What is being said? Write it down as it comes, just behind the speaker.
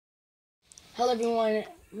Hello everyone,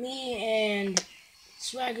 me and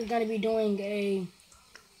Swag are gonna be doing a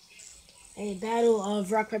battle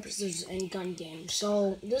of rock paper scissors and gun game.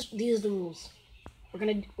 So these are the rules.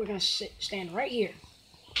 We're gonna stand right here.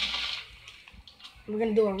 We're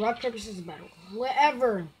gonna do a rock paper scissors battle.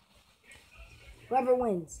 Whoever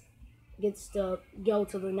wins gets to go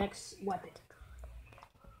to the next weapon.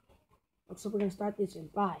 So we're gonna start this in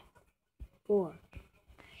 5, 4,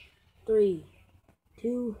 3,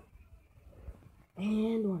 2,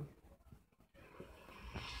 and 1.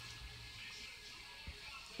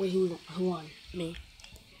 Wait, who won? Me.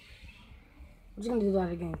 I'm just gonna do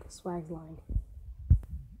that again because Swag's lying.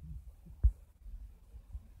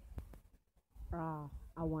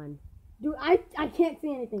 I won. Dude, I can't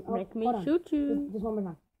see anything. Oh, Make me hold on. shoot you. Just one more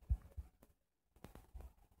time.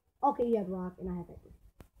 Okay, you had rock and I had paper.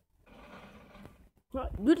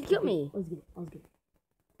 You just killed me. Let's get it.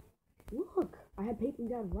 Look, I had paper,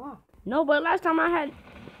 you had rock. No, but last time I had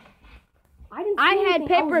I had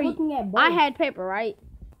paper. I was looking at both. I had paper, right?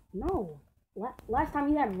 No. Last time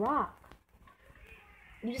you had rock.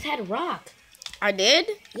 You just had rock. I did?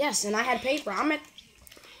 Yes, and I had paper. I'm at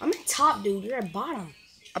top, dude. You're at bottom.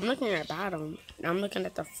 I'm looking at bottom. I'm looking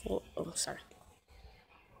at the full. Oh, sorry.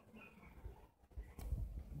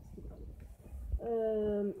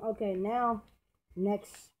 Okay, now,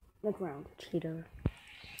 next round. Cheater.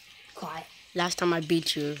 Quiet. Last time I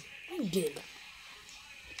beat you. You did.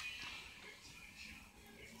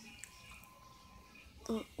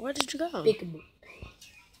 Where did you go? Peekaboo.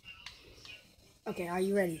 Okay, are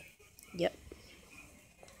you ready? Yep.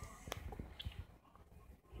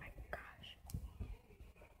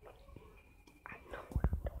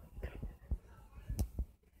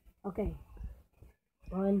 Okay.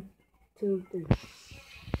 1, 2, 3.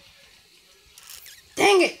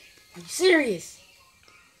 Dang it! Are you serious?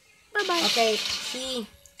 Bye-bye. Okay, he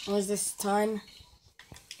was this time.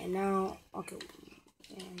 And now, okay.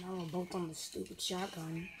 And now we're both on the stupid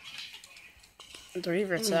shotgun. The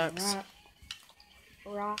reaver sucks.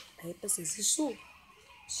 Rock, paper, scissors,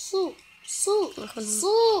 shoot.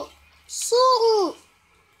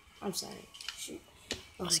 I'm sorry. Shoot.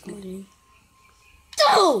 Okay, dude!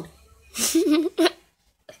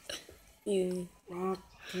 You. Rock,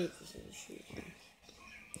 paper, scissors, shoot.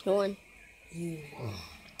 Who won? You.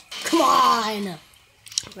 Come on!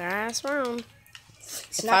 Last round.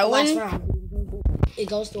 It's If not I the last win- round. It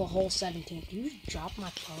goes to a whole 17. Can you drop my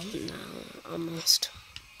phone? No, almost.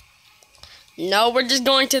 No, we're just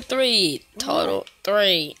going to 3. Total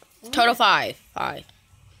 3. Total 5. 5.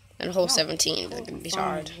 And a whole 17. That's gonna be Fine,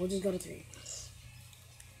 hard. we'll just go to 3.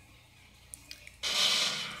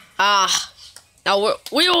 No,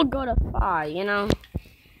 we will go to 5, you know?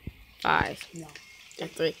 5. No. Or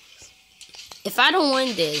 3. If I don't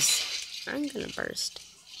win this, I'm gonna burst.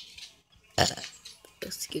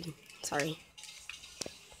 Excuse me. Sorry.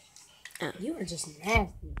 You are just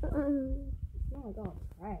nasty. Oh my god,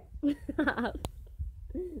 right.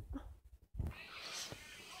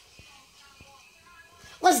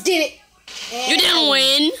 Let's get it! You didn't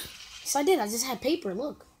win! Yes, I did. I just had paper.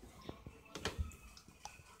 Look.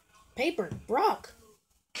 Paper. Brock.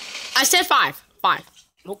 I said 5. 5.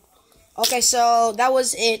 Nope. Okay, so that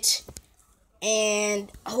was it.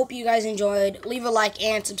 And I hope you guys enjoyed. Leave a like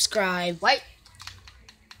and subscribe. Wait.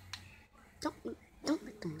 Don't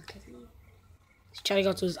let them look at me. He's trying to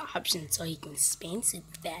go to his options so he can spin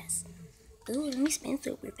super fast. Ooh, let me spin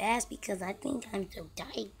super fast because I think I'm so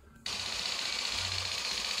tight.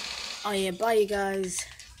 Oh yeah, bye you guys.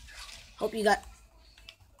 Hope you got...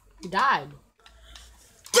 You died.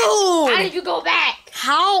 Dude! How did you go back?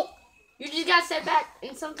 How? You just got set back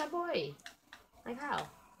in some type of way. Like how?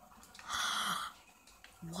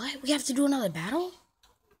 What? We have to do another battle?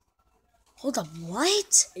 Hold up,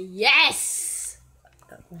 what? Yes!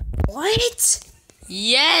 What?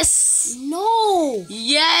 Yes! No!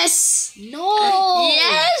 Yes! No!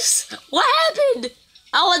 Yes! What happened?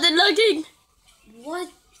 I wasn't looking. What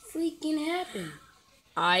freaking happened?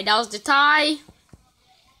 Alright, that was the tie.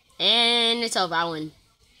 And it's over. I win.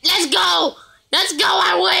 Let's go! Let's go!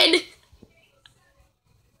 I win!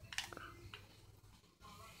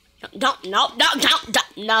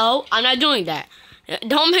 No, I'm not doing that.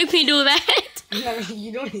 Don't make me do that.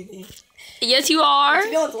 You don't anything. Yes, you are. What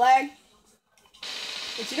you doing, Swag?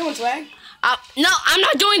 What you doing, Swag? No, I'm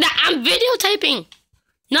not doing that. I'm videotaping.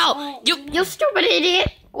 No, you stupid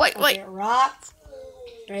idiot. Wait. Okay, rock,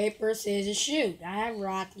 paper, scissors, shoot. I had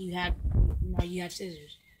rock. You had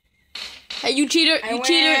scissors. Hey, you cheater! I You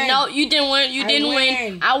cheater! win. No, you didn't win. You I didn't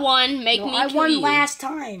win. win. I won. Make me I kill won you. last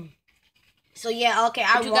time. So yeah, okay,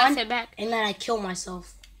 I But you got won, set back. and then I killed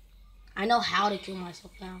myself. I know how to kill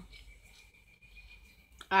myself now.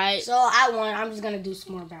 Alright. So I won. I'm just gonna do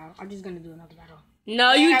some more battle. I'm just gonna do another battle.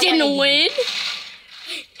 No, And you I didn't win win.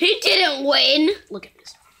 He didn't win. Look at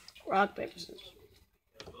this. Rock, paper, scissors.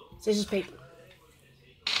 Scissors, paper.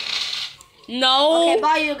 No. Okay,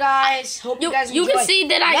 bye, you guys. Hope you guys enjoy. You can see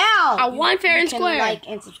that I won fair and square. Like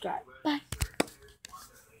and subscribe. Bye.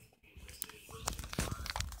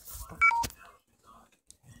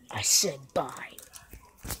 I said bye.